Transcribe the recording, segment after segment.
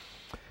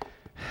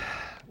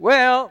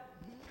Well,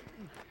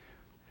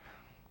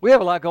 we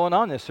have a lot going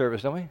on this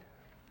service, don't we?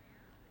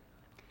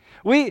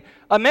 We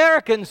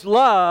Americans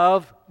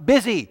love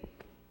busy,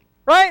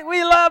 right?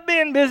 We love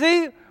being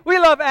busy. We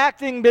love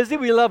acting busy.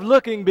 We love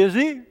looking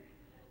busy.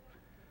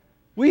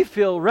 We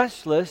feel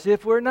restless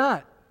if we're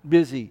not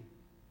busy.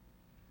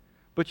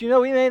 But you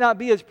know, we may not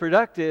be as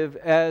productive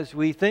as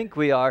we think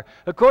we are.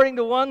 According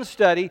to one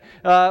study,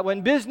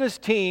 when business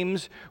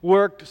teams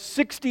worked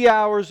 60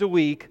 hours a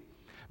week,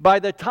 by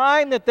the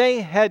time that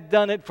they had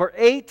done it for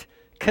 8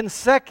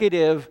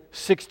 consecutive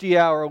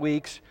 60-hour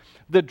weeks,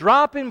 the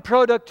drop in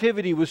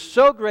productivity was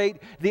so great,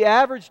 the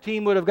average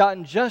team would have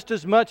gotten just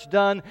as much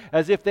done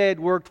as if they had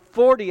worked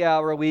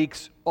 40-hour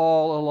weeks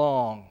all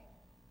along.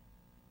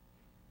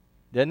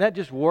 Doesn't that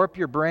just warp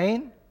your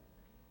brain?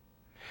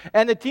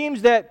 And the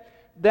teams that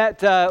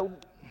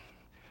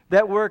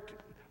worked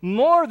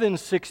more than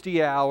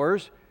 60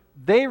 hours,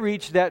 they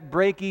reached that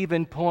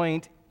break-even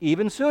point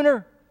even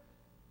sooner.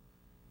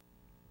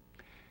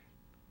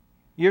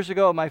 Years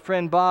ago, my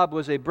friend Bob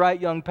was a bright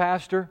young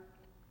pastor.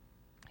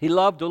 He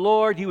loved the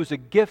Lord. He was a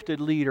gifted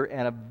leader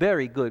and a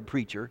very good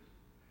preacher.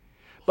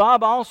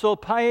 Bob also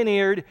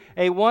pioneered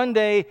a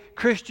one-day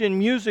Christian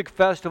music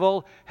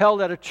festival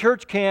held at a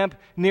church camp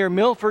near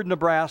Milford,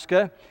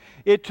 Nebraska.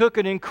 It took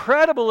an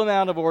incredible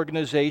amount of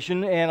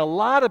organization and a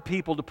lot of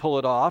people to pull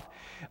it off.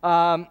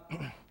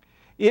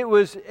 It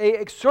was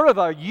a sort of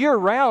a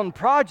year-round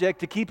project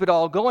to keep it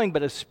all going,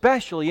 but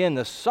especially in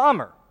the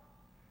summer.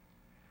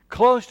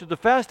 Close to the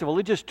festival,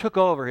 it just took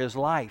over his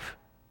life.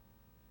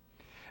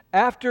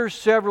 After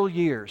several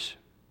years,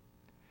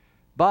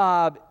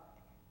 Bob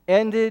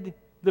ended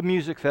the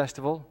music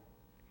festival.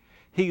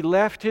 He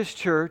left his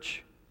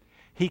church.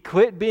 He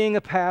quit being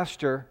a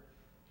pastor.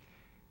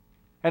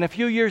 And a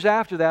few years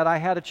after that, I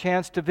had a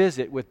chance to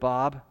visit with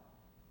Bob.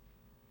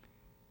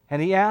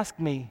 And he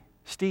asked me,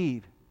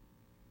 "Steve,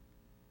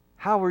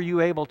 how were you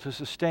able to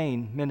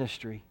sustain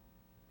ministry?"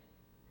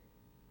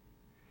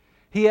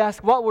 He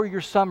asked, "What were your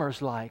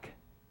summers like?"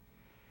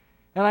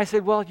 And I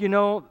said, "Well, you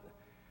know,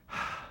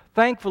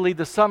 thankfully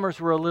the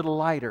summers were a little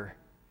lighter."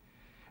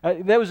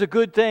 That was a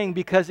good thing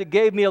because it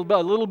gave me a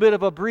little bit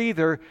of a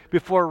breather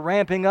before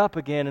ramping up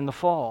again in the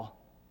fall.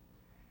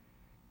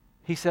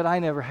 He said, "I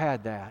never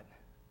had that.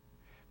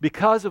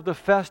 Because of the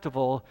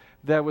festival,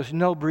 there was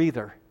no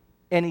breather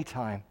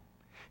anytime."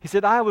 He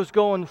said, "I was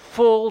going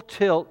full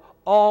tilt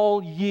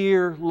all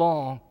year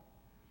long."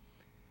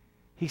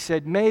 He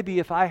said, "Maybe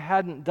if I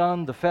hadn't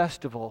done the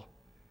festival,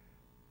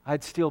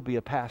 I'd still be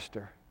a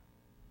pastor."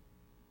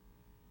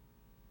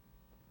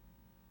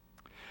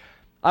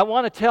 I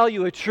want to tell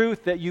you a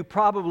truth that you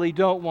probably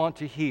don't want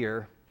to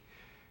hear.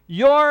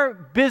 Your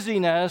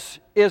busyness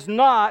is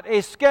not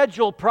a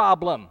schedule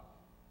problem.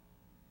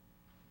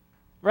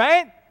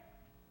 Right?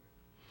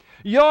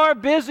 Your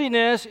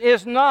busyness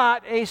is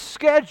not a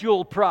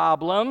schedule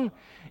problem.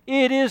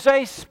 It is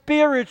a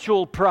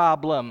spiritual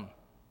problem.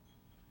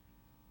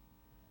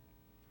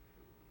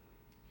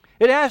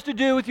 It has to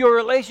do with your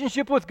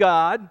relationship with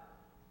God.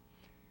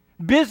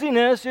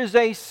 Busyness is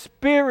a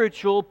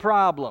spiritual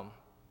problem.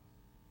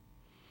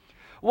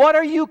 What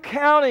are you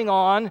counting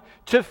on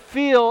to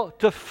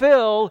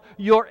fill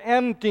your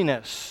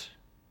emptiness?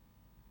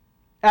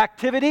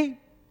 Activity?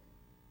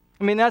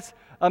 I mean, that's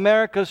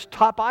America's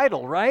top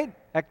idol, right?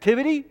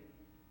 Activity?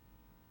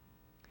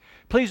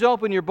 Please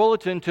open your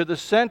bulletin to the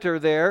center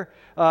there.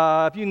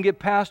 If you can get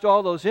past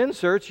all those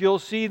inserts, you'll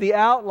see the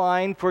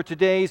outline for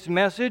today's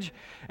message.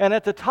 And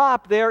at the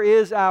top there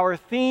is our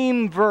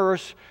theme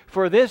verse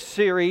for this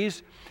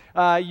series.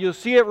 You'll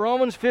see it,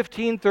 Romans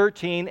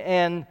 15:13.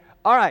 And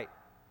all right,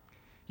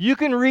 you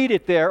can read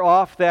it there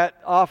off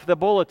the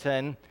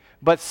bulletin.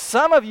 But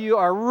some of you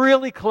are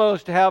really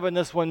close to having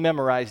this one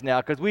memorized now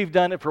because we've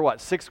done it for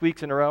 6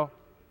 weeks in a row?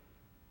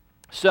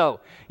 So,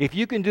 if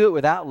you can do it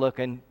without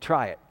looking,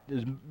 try it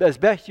as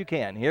best you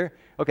can. Here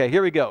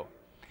we go.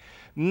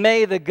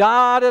 May the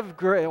God of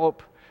grace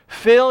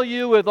fill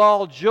you with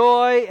all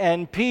joy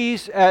and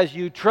peace as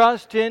you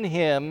trust in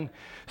Him,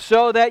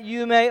 so that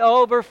you may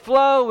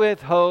overflow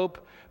with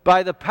hope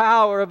by the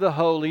power of the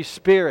Holy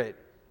Spirit.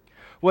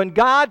 When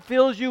God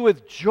fills you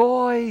with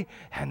joy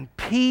and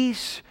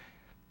peace,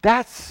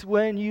 that's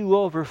when you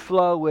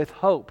overflow with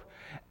hope.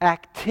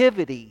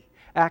 Activity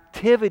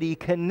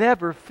can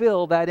never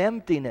fill that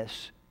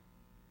emptiness.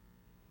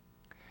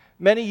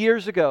 Many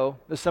years ago,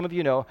 as some of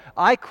you know,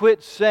 I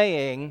quit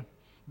saying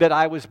that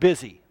I was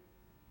busy.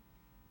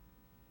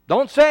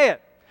 Don't say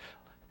it.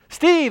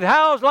 "Steve,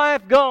 how's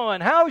life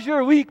going? How's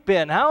your week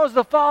been? How's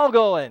the fall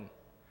going?"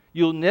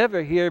 You'll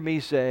never hear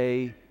me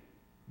say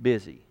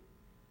busy.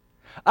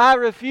 I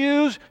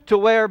refuse to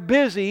wear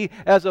busy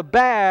as a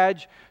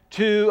badge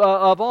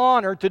of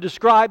honor to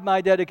describe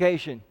my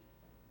dedication.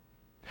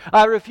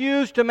 I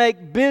refuse to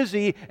make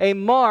busy a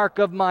mark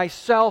of my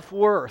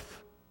self-worth.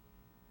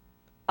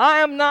 I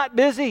am not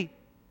busy.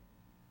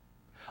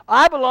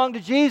 I belong to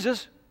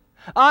Jesus.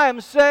 I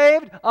am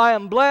saved. I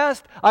am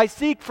blessed. I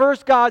seek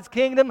first God's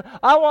kingdom.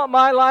 I want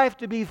my life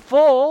to be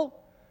full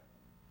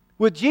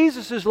with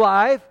Jesus'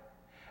 life,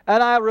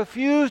 and I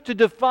refuse to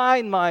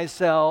define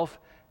myself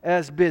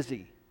as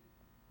busy.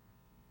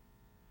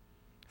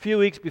 A few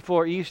weeks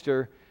before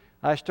Easter,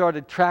 I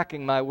started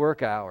tracking my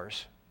work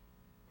hours.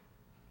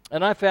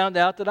 And I found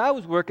out that I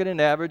was working an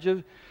average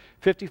of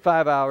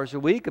 55 hours a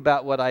week,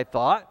 about what I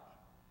thought.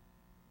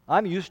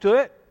 I'm used to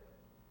it.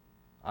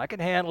 I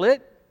can handle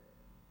it.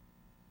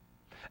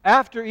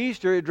 After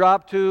Easter, it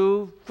dropped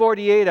to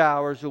 48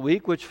 hours a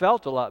week, which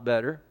felt a lot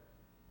better.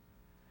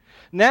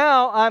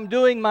 Now I'm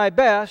doing my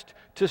best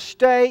to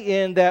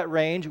stay in that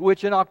range,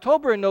 which in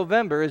October and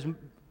November is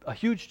a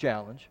huge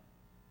challenge.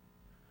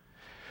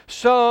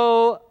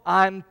 So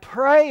I'm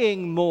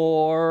praying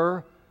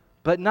more,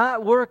 but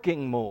not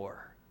working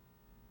more.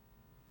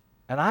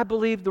 And I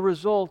believe the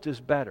result is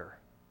better.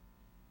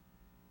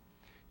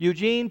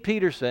 Eugene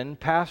Peterson,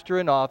 pastor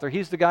and author,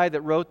 he's the guy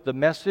that wrote the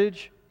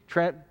Message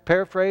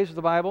paraphrase of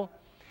the Bible.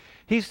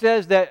 He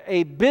says that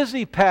a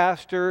busy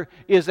pastor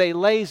is a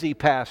lazy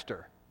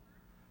pastor.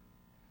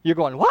 You're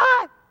going,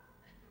 what?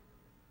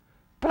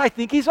 But I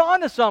think he's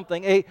on to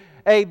something.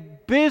 A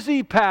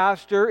busy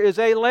pastor is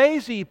a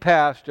lazy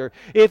pastor.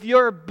 If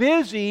you're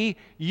busy,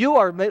 you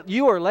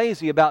are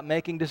lazy about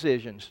making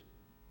decisions.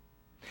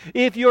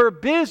 If you're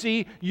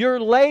busy,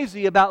 you're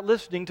lazy about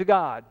listening to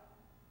God.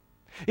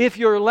 If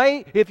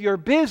you're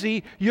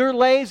busy, you're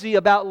lazy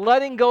about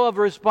letting go of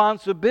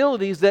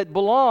responsibilities that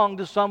belong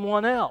to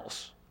someone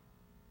else.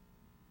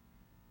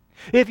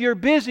 If you're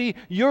busy,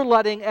 you're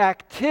letting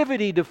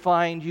activity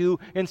define you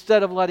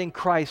instead of letting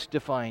Christ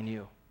define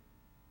you.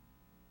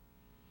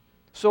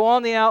 So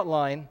on the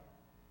outline,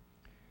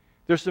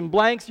 there's some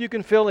blanks you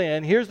can fill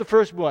in. Here's the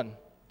first one.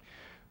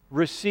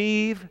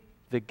 Receive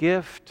the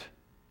gift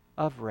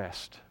of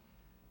rest.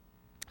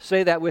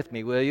 Say that with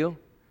me, will you?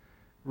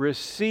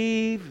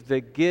 Receive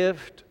the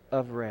gift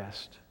of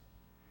rest.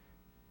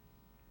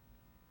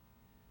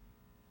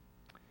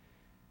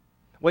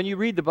 When you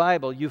read the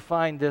Bible, you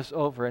find this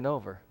over and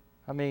over.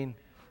 I mean,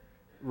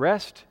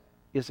 rest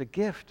is a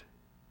gift.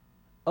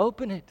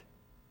 Open it.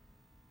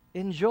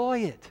 Enjoy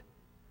it.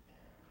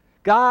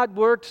 God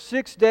worked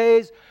 6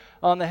 days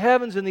on the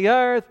heavens and the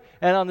earth,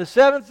 and on the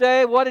seventh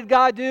day, what did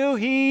God do?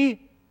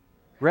 He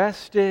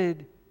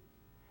rested.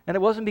 And it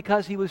wasn't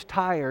because He was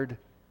tired.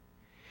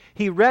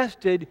 He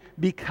rested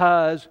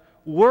because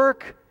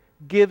work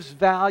gives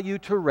value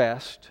to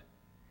rest,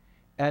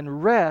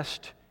 and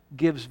rest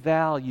gives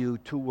value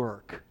to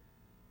work.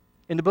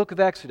 In the book of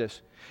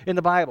Exodus, in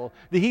the Bible,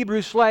 the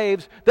Hebrew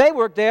slaves, they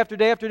worked day after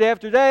day after day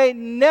after day,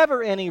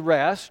 never any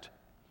rest,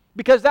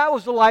 because that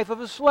was the life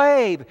of a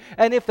slave.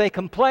 And if they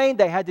complained,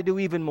 they had to do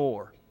even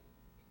more.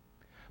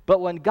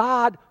 But when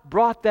God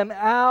brought them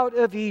out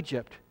of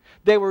Egypt,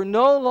 they were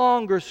no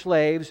longer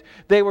slaves.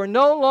 They were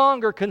no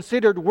longer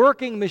considered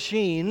working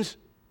machines.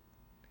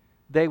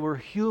 They were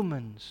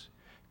humans,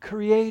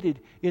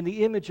 created in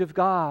the image of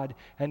God.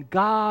 And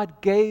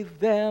God gave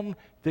them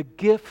the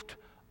gift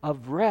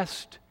of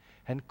rest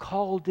and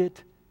called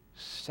it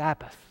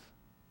Sabbath.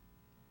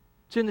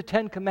 It's in the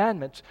Ten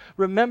Commandments.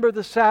 Remember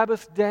the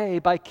Sabbath day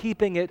by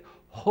keeping it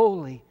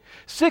holy.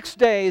 6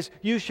 days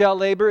you shall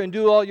labor and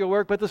do all your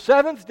work, but the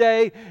seventh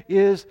day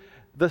is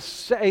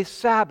a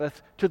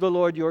Sabbath to the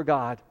Lord your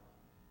God.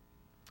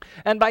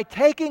 And by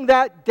taking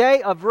that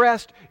day of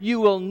rest,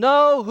 you will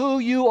know who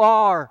you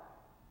are.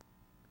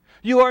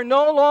 You are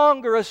no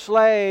longer a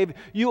slave.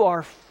 You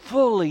are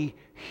fully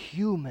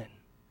human,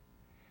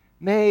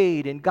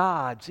 made in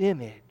God's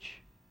image.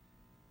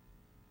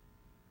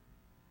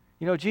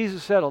 You know,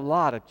 Jesus said a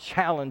lot of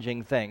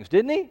challenging things,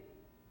 didn't He? He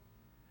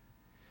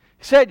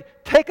said,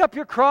 take up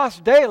your cross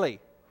daily.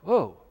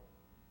 Whoa.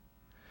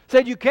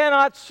 Said you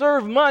cannot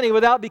serve money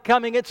without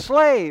becoming its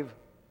slave.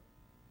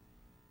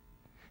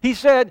 He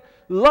said,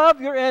 love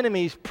your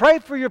enemies, pray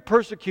for your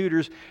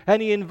persecutors, and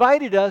He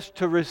invited us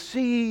to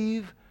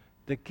receive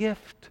the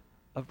gift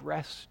of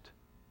rest.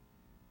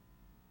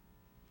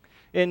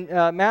 In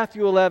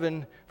Matthew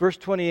 11, verse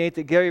 28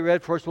 that Gary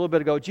read for us a little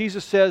bit ago,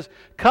 Jesus says,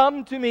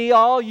 come to me,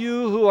 all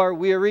you who are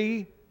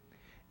weary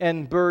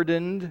and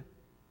burdened,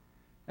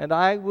 and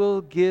I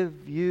will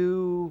give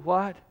you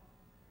what?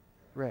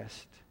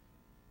 Rest.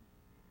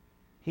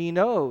 He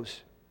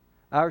knows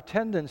our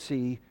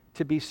tendency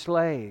to be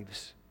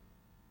slaves.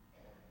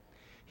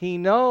 He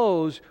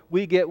knows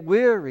we get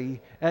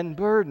weary and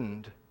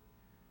burdened.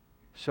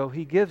 So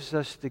He gives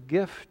us the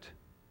gift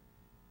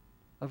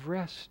of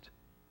rest.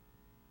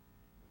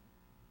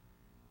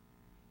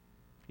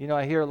 You know,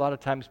 I hear a lot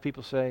of times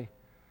people say,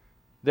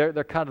 their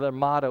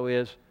motto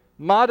is,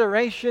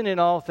 moderation in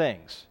all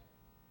things.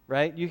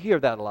 Right? You hear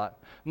that a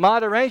lot.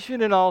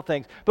 Moderation in all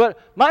things. But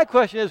my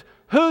question is,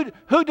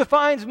 who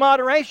defines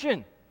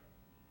moderation?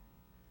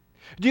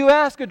 Do you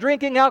ask a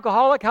drinking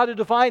alcoholic how to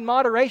define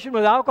moderation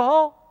with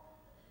alcohol?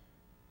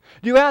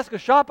 Do you ask a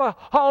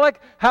shopaholic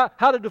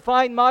how to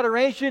define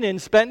moderation in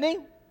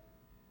spending?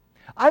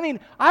 I mean,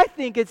 I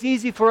think it's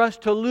easy for us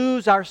to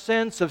lose our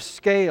sense of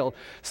scale.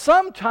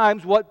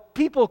 Sometimes what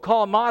people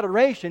call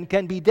moderation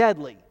can be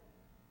deadly.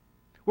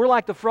 We're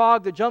like the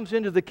frog that jumps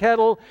into the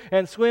kettle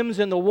and swims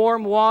in the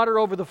warm water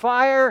over the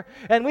fire,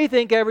 and we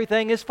think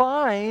everything is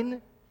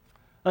fine.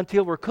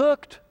 until we're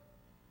cooked.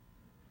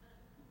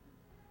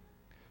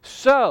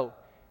 So,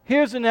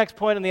 here's the next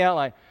point in the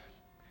outline.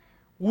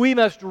 We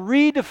must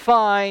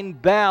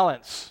redefine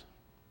balance.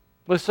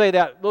 Let's say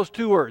that, those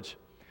two words.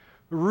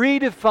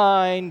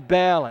 Redefine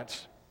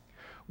balance.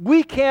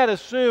 We can't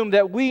assume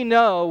that we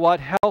know what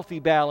healthy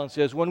balance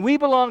is. When we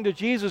belong to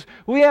Jesus,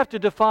 we have to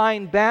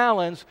define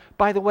balance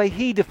by the way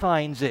He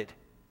defines it.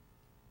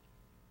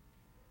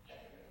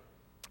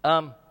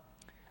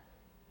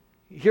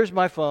 Here's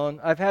my phone.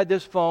 I've had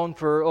this phone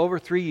for over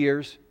 3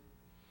 years.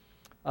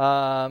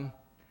 I've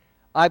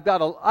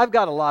got a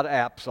lot of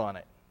apps on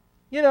it.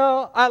 You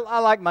know, I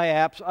like my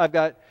apps. I've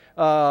got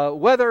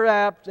weather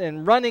apps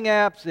and running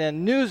apps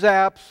and news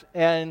apps,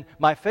 and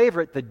my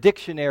favorite, the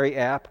dictionary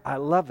app. I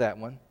love that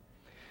one.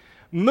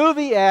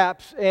 Movie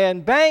apps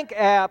and bank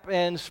app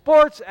and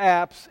sports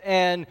apps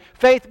and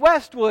Faith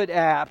Westwood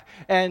app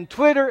and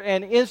Twitter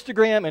and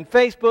Instagram and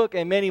Facebook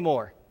and many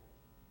more.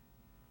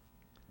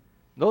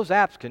 Those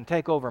apps can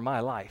take over my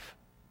life.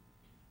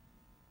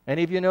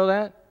 Any of you know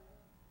that?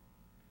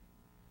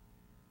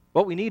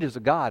 What we need is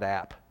a God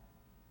app.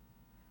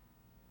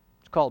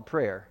 It's called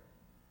prayer.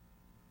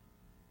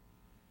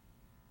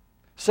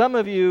 Some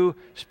of you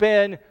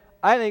spend,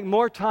 I think,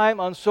 more time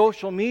on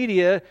social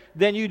media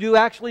than you do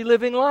actually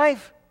living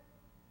life.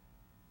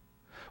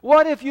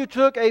 What if you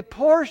took a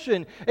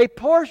portion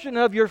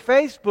of your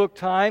Facebook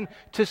time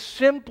to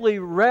simply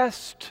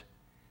rest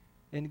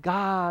in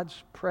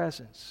God's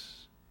presence?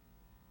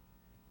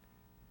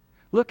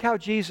 Look how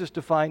Jesus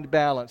defined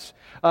balance.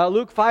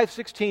 Luke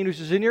 5:16, which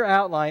is in your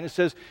outline, it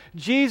says,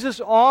 Jesus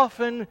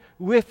often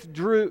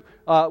withdrew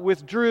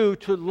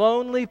to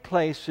lonely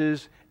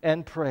places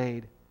and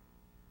prayed.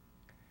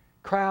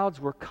 Crowds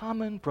were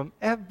coming from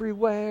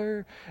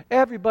everywhere.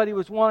 Everybody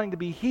was wanting to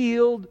be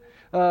healed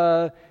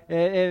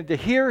and to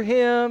hear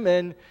Him.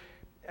 And,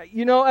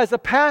 you know, as a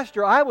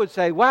pastor, I would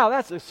say, wow,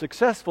 that's a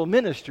successful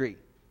ministry.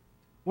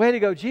 Way to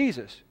go,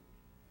 Jesus.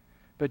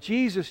 But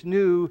Jesus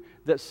knew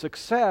that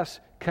success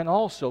can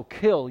also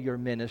kill your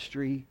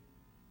ministry.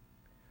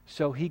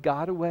 So He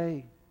got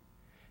away,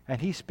 and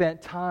He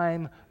spent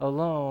time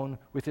alone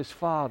with His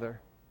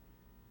Father.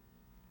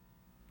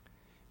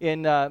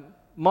 In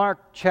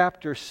Mark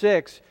chapter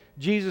 6,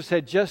 Jesus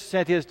had just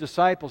sent His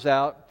disciples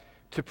out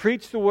to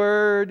preach the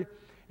Word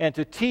and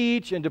to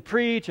teach and to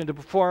preach and to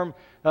perform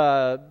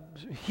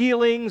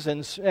healings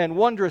and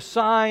wondrous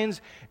signs.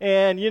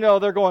 And, you know,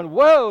 they're going,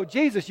 whoa,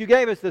 Jesus, you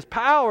gave us this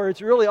power.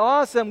 It's really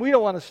awesome. We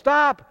don't want to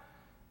stop.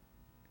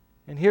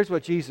 And here's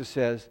what Jesus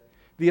says.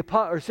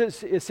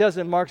 It says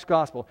in Mark's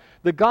Gospel,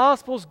 the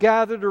apostles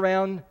gathered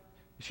around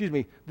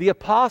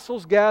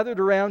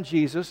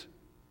Jesus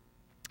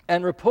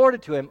and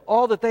reported to Him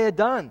all that they had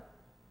done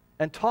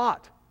and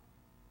taught.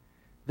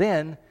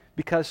 Then,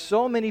 because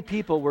so many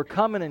people were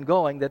coming and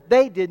going that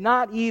they did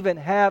not even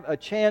have a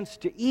chance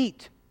to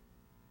eat,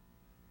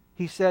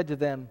 He said to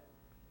them,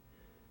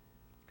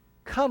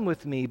 come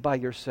with me by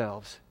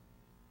yourselves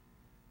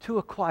to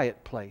a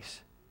quiet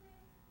place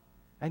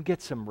and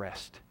get some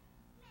rest.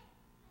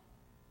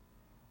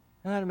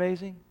 Isn't that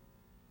amazing?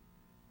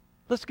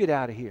 Let's get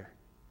out of here.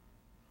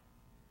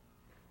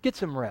 Get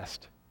some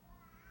rest.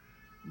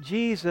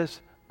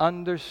 Jesus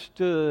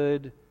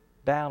understood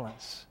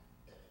balance.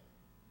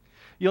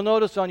 You'll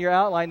notice on your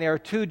outline there are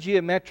two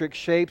geometric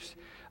shapes,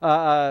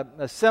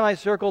 a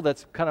semicircle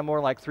that's kind of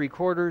more like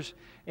 3/4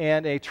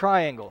 and a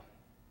triangle.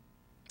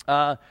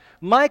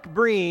 Mike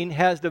Breen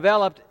has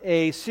developed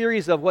a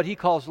series of what he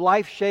calls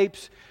life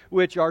shapes,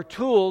 which are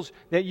tools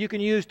that you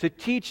can use to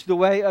teach the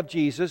way of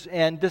Jesus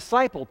and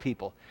disciple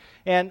people.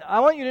 And I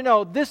want you to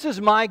know, this is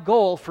my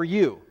goal for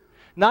you.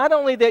 Not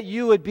only that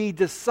you would be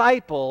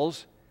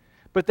disciples,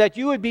 but that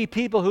you would be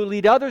people who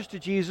lead others to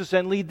Jesus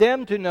and lead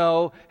them to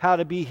know how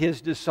to be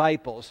His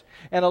disciples.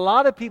 And a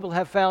lot of people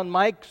have found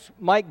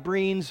Mike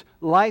Breen's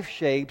life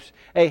shapes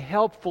a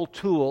helpful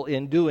tool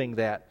in doing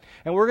that.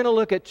 And we're going to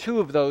look at two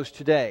of those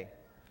today.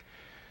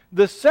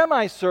 The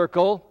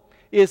semicircle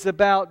is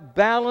about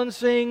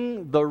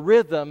balancing the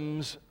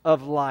rhythms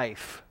of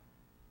life.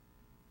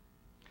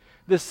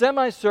 The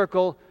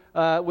semicircle,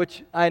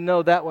 which I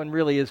know that one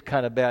really is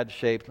kind of bad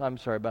shaped. I'm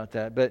sorry about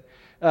that. But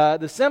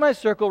the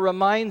semicircle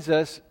reminds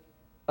us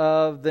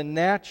of the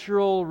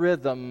natural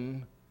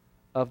rhythm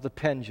of the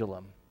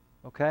pendulum.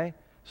 Okay?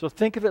 So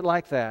think of it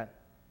like that.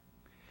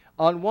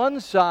 On one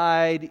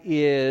side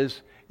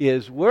is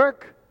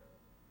work.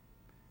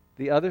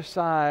 The other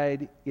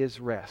side is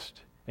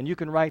rest. And you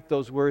can write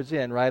those words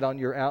in right on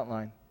your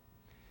outline.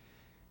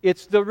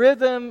 It's the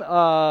rhythm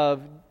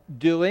of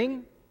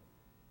doing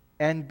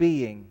and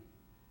being.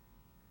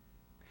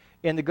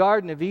 In the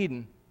Garden of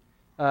Eden,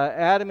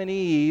 Adam and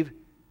Eve,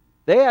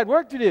 they had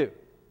work to do.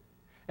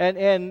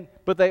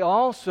 But they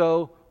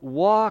also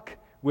walk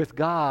with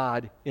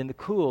God in the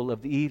cool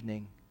of the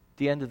evening, at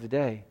the end of the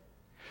day.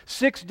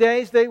 6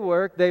 days they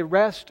work, they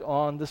rest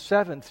on the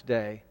seventh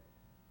day.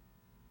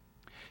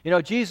 You know,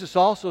 Jesus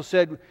also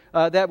said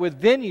that with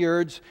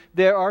vineyards,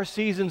 there are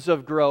seasons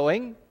of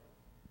growing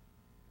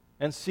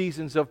and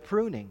seasons of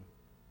pruning.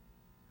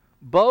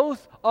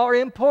 Both are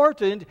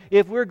important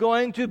if we're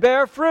going to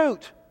bear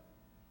fruit.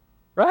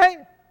 Right?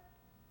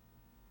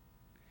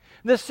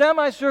 The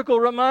semicircle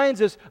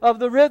reminds us of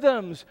the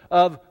rhythms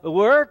of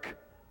work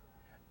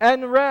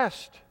and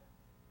rest.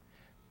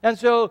 And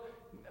so,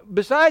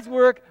 besides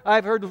work,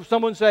 I've heard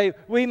someone say,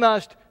 we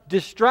must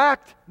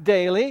distract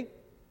daily,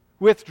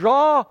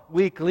 withdraw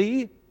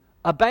weekly,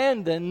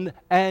 abandon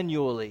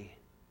annually.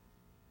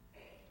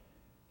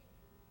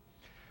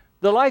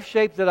 The life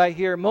shape that I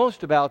hear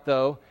most about,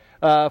 though,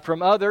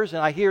 from others,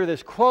 and I hear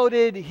this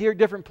quoted here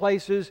different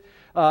places,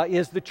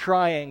 is the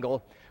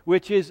triangle,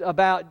 which is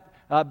about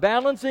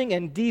balancing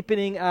and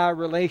deepening our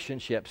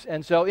relationships.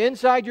 And so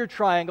inside your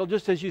triangle,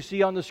 just as you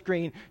see on the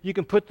screen, you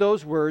can put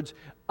those words,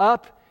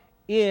 up,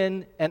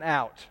 in, and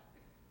out.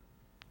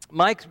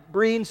 Mike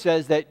Breen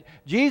says that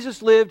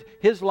Jesus lived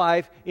his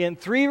life in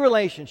 3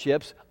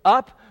 relationships: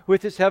 up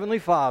with his heavenly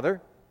Father,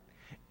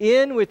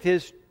 in with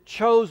his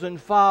chosen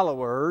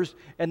followers,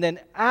 and then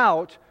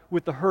out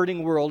with the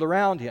hurting world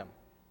around him.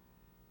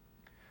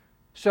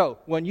 So,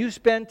 when you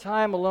spend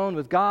time alone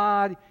with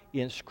God,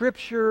 in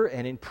Scripture,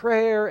 and in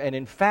prayer, and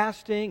in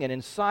fasting, and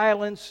in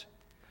silence,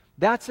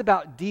 that's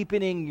about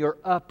deepening your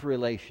up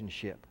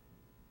relationship.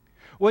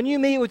 When you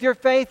meet with your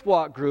faith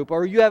walk group,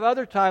 or you have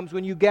other times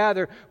when you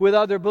gather with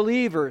other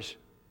believers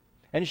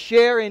and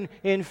share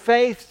in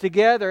faith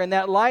together and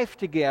that life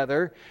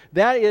together,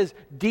 that is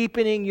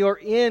deepening your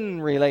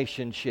in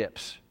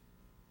relationships.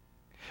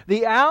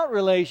 The out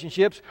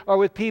relationships are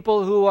with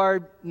people who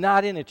are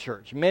not in a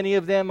church. Many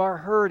of them are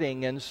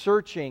hurting and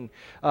searching.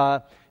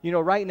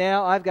 Right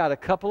now I've got a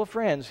couple of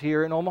friends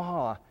here in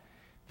Omaha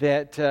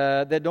that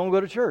don't go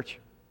to church,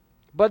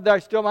 but they're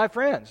still my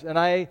friends, and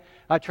I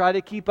try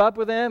to keep up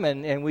with them,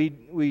 and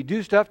we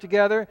do stuff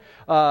together.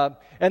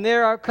 And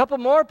there are a couple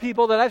more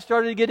people that I've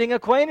started getting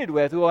acquainted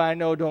with who I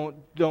know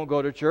don't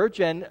go to church,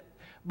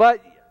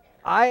 but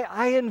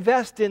I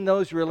invest in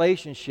those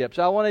relationships.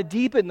 I want to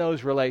deepen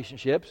those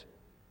relationships.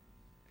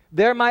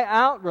 They're my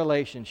out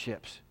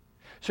relationships.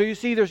 So you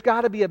see, there's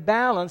got to be a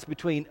balance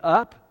between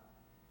up,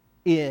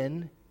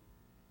 in,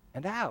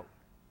 and out.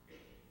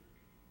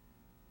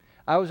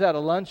 I was at a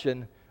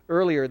luncheon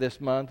earlier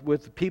this month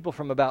with people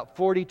from about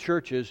 40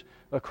 churches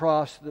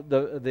across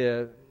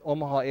the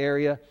Omaha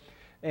area,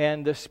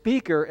 and the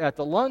speaker at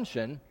the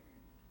luncheon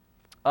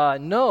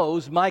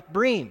knows Mike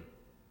Breen.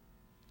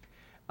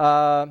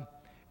 And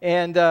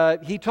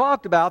he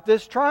talked about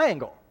this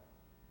triangle.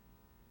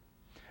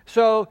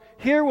 So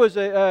here was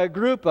a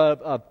group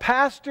of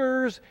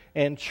pastors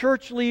and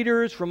church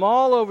leaders from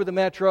all over the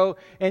metro,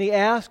 and he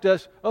asked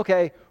us,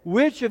 okay,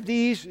 which of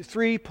these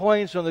 3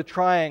 points on the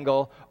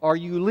triangle are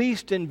you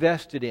least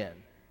invested in?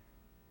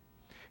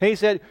 And he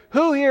said,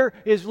 who here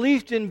is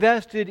least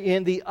invested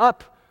in the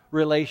up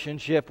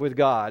relationship with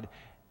God?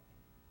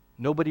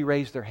 Nobody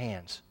raised their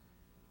hands,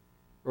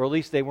 or at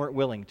least they weren't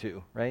willing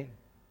to, right?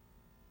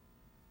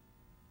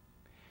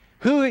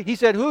 He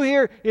said, who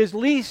here is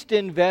least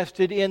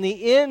invested in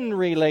the in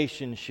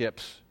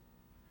relationships?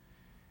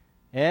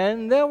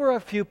 And there were a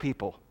few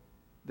people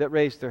that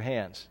raised their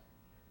hands.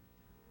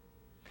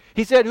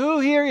 He said,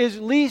 who here is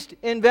least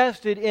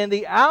invested in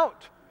the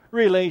out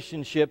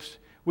relationships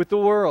with the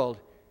world?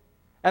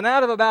 And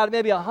out of about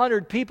maybe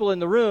 100 people in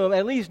the room,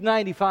 at least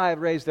 95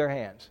 raised their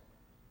hands.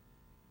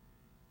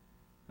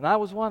 And I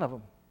was one of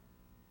them.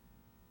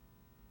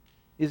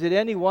 Is it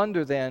any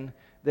wonder then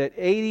that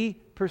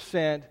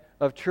 80%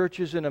 of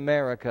churches in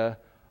America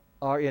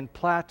are in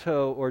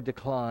plateau or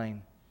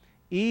decline?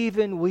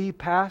 Even we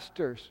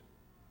pastors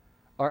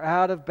are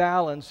out of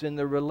balance in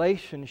the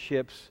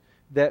relationships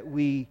that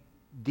we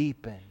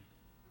deepen.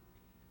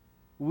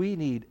 We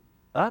need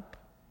up,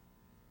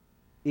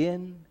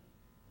 in,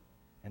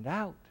 and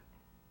out.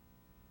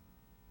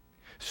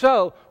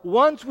 So,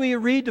 once we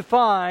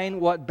redefine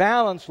what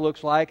balance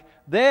looks like,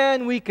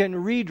 then we can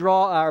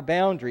redraw our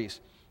boundaries.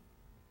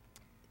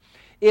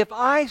 If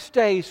I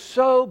stay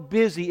so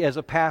busy as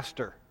a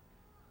pastor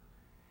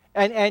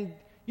and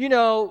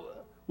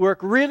work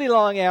really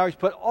long hours,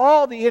 put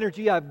all the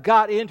energy I've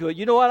got into it,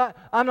 you know what?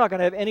 I'm not going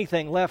to have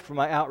anything left for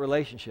my out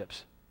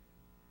relationships.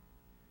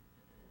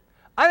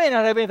 I may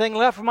not have anything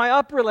left for my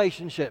up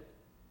relationship.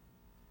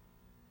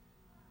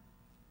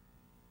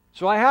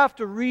 So I have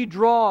to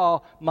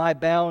redraw my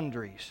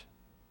boundaries.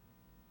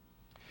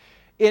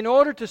 In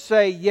order to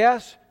say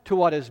yes to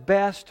what is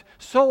best,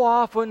 so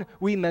often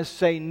we must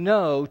say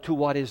no to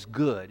what is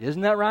good.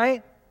 Isn't that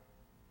right?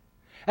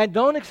 And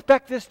don't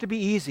expect this to be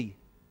easy.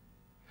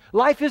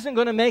 Life isn't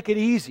going to make it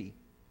easy.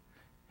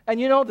 And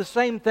the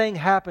same thing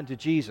happened to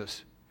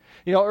Jesus.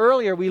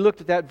 Earlier we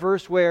looked at that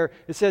verse where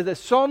it says that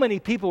so many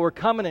people were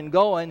coming and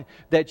going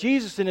that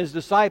Jesus and his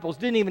disciples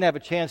didn't even have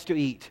a chance to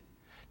eat.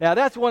 Now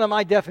that's one of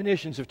my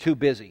definitions of too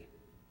busy.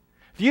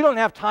 If you don't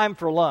have time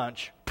for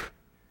lunch,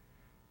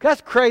 that's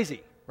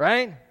crazy,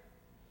 right?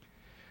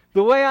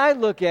 The way I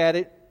look at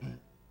it,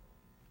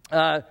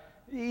 I've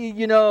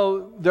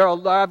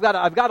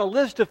got a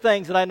list of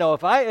things that I know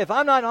if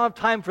I'm not on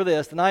time for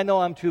this, then I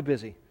know I'm too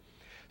busy.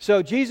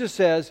 So Jesus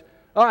says,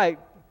 all right,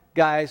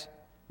 guys,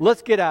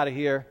 let's get out of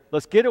here.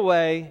 Let's get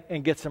away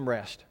and get some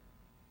rest.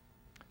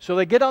 So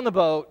they get on the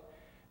boat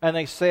and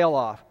they sail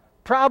off.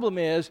 Problem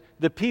is,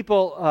 the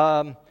people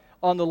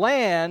on the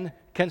land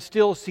can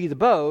still see the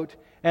boat,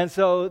 and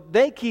so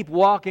they keep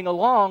walking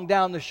along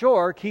down the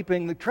shore,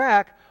 keeping the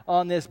track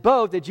on this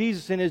boat that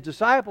Jesus and his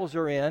disciples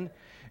are in.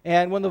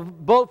 And when the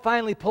boat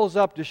finally pulls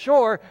up to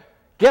shore,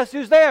 guess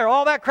who's there?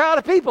 All that crowd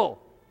of people.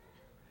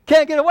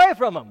 Can't get away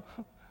from them.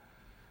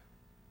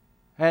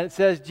 And it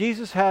says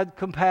Jesus had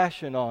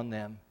compassion on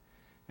them,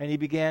 and he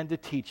began to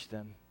teach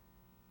them.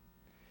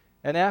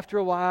 And after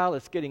a while,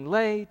 it's getting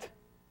late,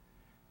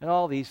 and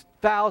all these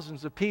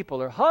thousands of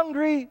people are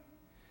hungry,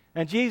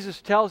 and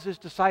Jesus tells his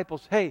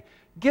disciples, hey,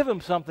 give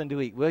them something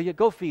to eat, will you?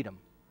 Go feed them.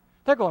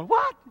 They're going,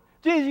 what?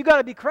 Jesus, you got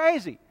to be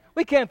crazy.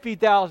 We can't feed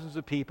thousands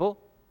of people.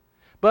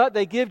 But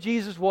they give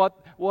Jesus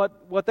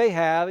what they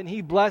have, and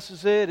he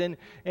blesses it,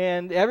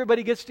 and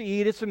everybody gets to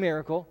eat. It's a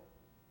miracle.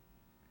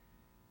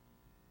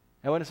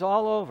 And when it's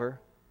all over,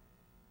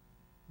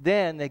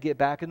 then they get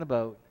back in the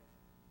boat,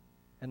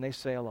 and they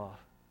sail off.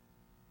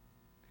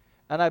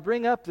 And I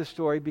bring up this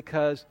story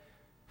because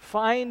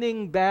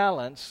finding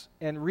balance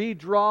and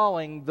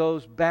redrawing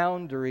those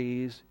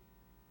boundaries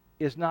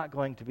is not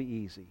going to be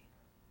easy.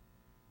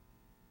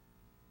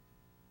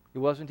 It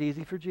wasn't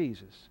easy for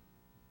Jesus.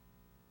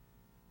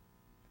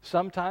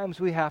 Sometimes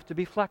we have to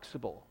be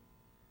flexible.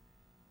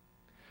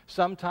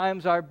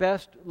 Sometimes our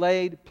best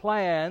laid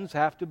plans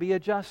have to be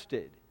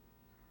adjusted.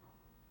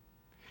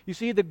 You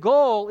see, the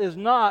goal is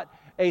not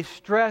a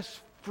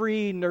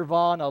stress-free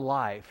nirvana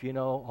life,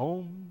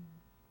 home.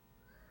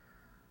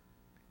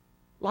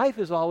 Life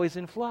is always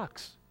in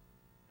flux.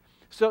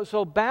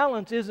 So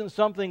balance isn't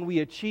something we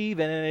achieve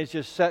and then it's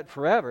just set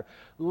forever.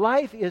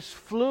 Life is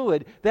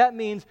fluid. That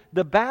means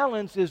the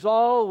balance is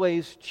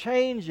always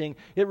changing.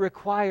 It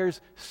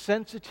requires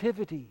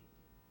sensitivity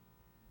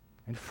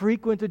and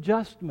frequent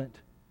adjustment.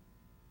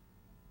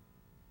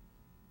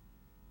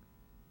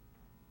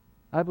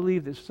 I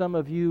believe that some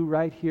of you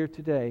right here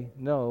today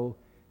know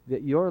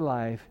that your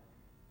life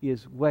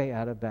is way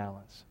out of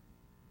balance.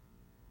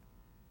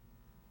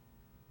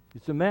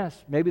 It's a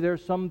mess. Maybe there are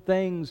some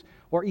things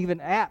or even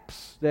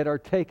apps that are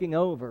taking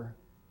over.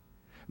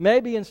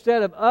 Maybe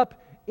instead of up,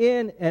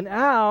 in, and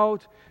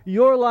out,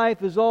 your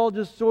life is all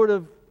just sort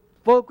of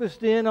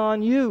focused in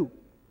on you.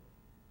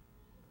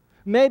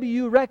 Maybe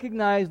you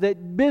recognize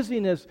that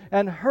busyness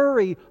and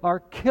hurry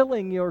are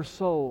killing your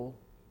soul.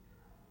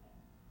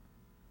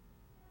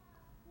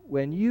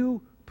 When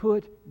you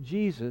put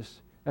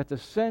Jesus at the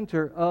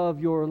center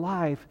of your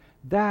life,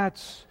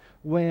 that's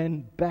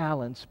when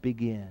balance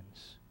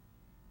begins.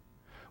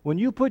 When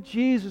you put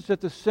Jesus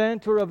at the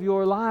center of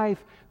your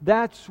life,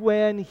 that's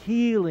when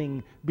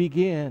healing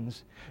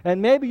begins.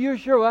 And maybe you're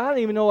sure, well, I don't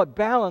even know what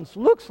balance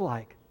looks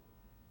like.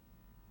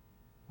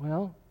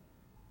 Well,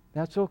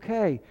 that's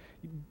okay.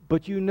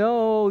 But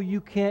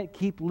you can't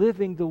keep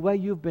living the way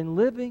you've been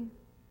living.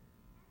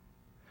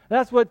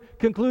 That's what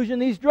conclusion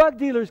these drug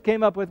dealers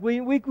came up with.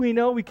 We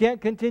know we can't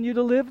continue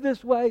to live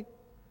this way.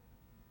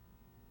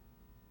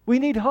 We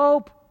need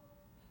hope.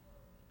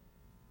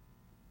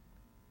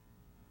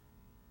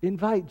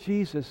 Invite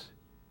Jesus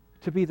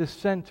to be the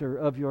center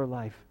of your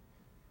life.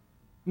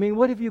 I mean,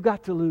 what have you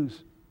got to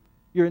lose?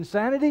 Your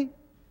insanity?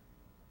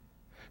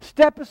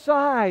 Step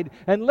aside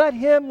and let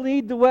Him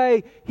lead the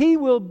way. He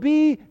will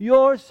be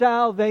your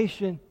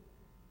salvation.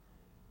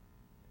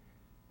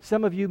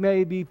 Some of you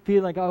may be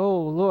feeling like, oh,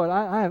 Lord,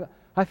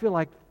 I feel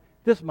like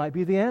this might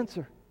be the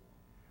answer.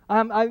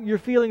 You're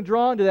feeling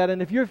drawn to that,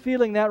 and if you're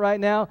feeling that right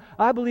now,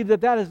 I believe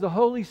that is the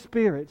Holy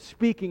Spirit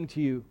speaking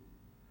to you.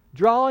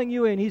 Drawing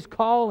you in. He's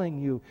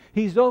calling you.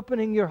 He's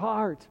opening your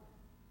heart.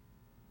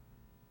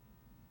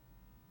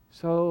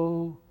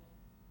 So,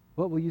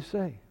 what will you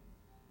say?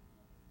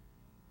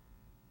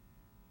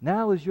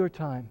 Now is your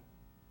time.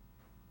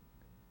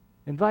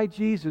 Invite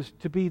Jesus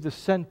to be the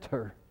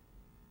center.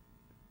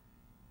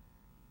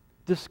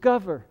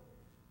 Discover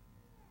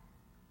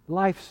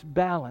life's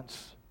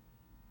balance.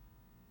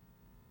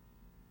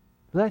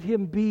 Let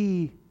Him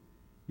be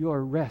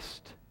your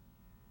rest.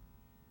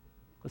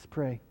 Let's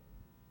pray.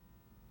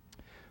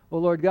 Oh,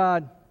 Lord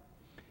God,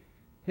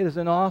 it is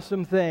an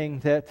awesome thing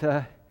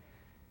that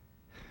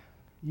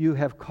You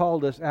have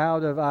called us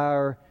out of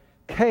our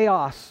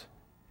chaos,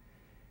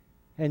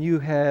 and You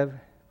have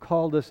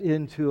called us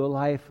into a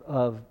life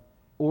of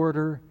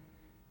order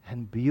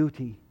and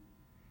beauty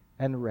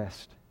and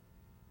rest.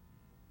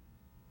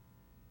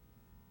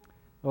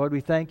 Lord, we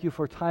thank You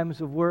for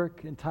times of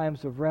work and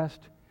times of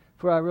rest,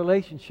 for our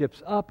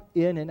relationships up,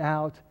 in, and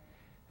out.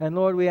 And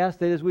Lord, we ask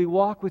that as we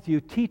walk with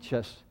You, teach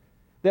us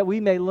that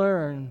we may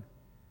learn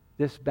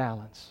this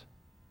balance.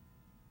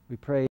 We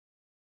pray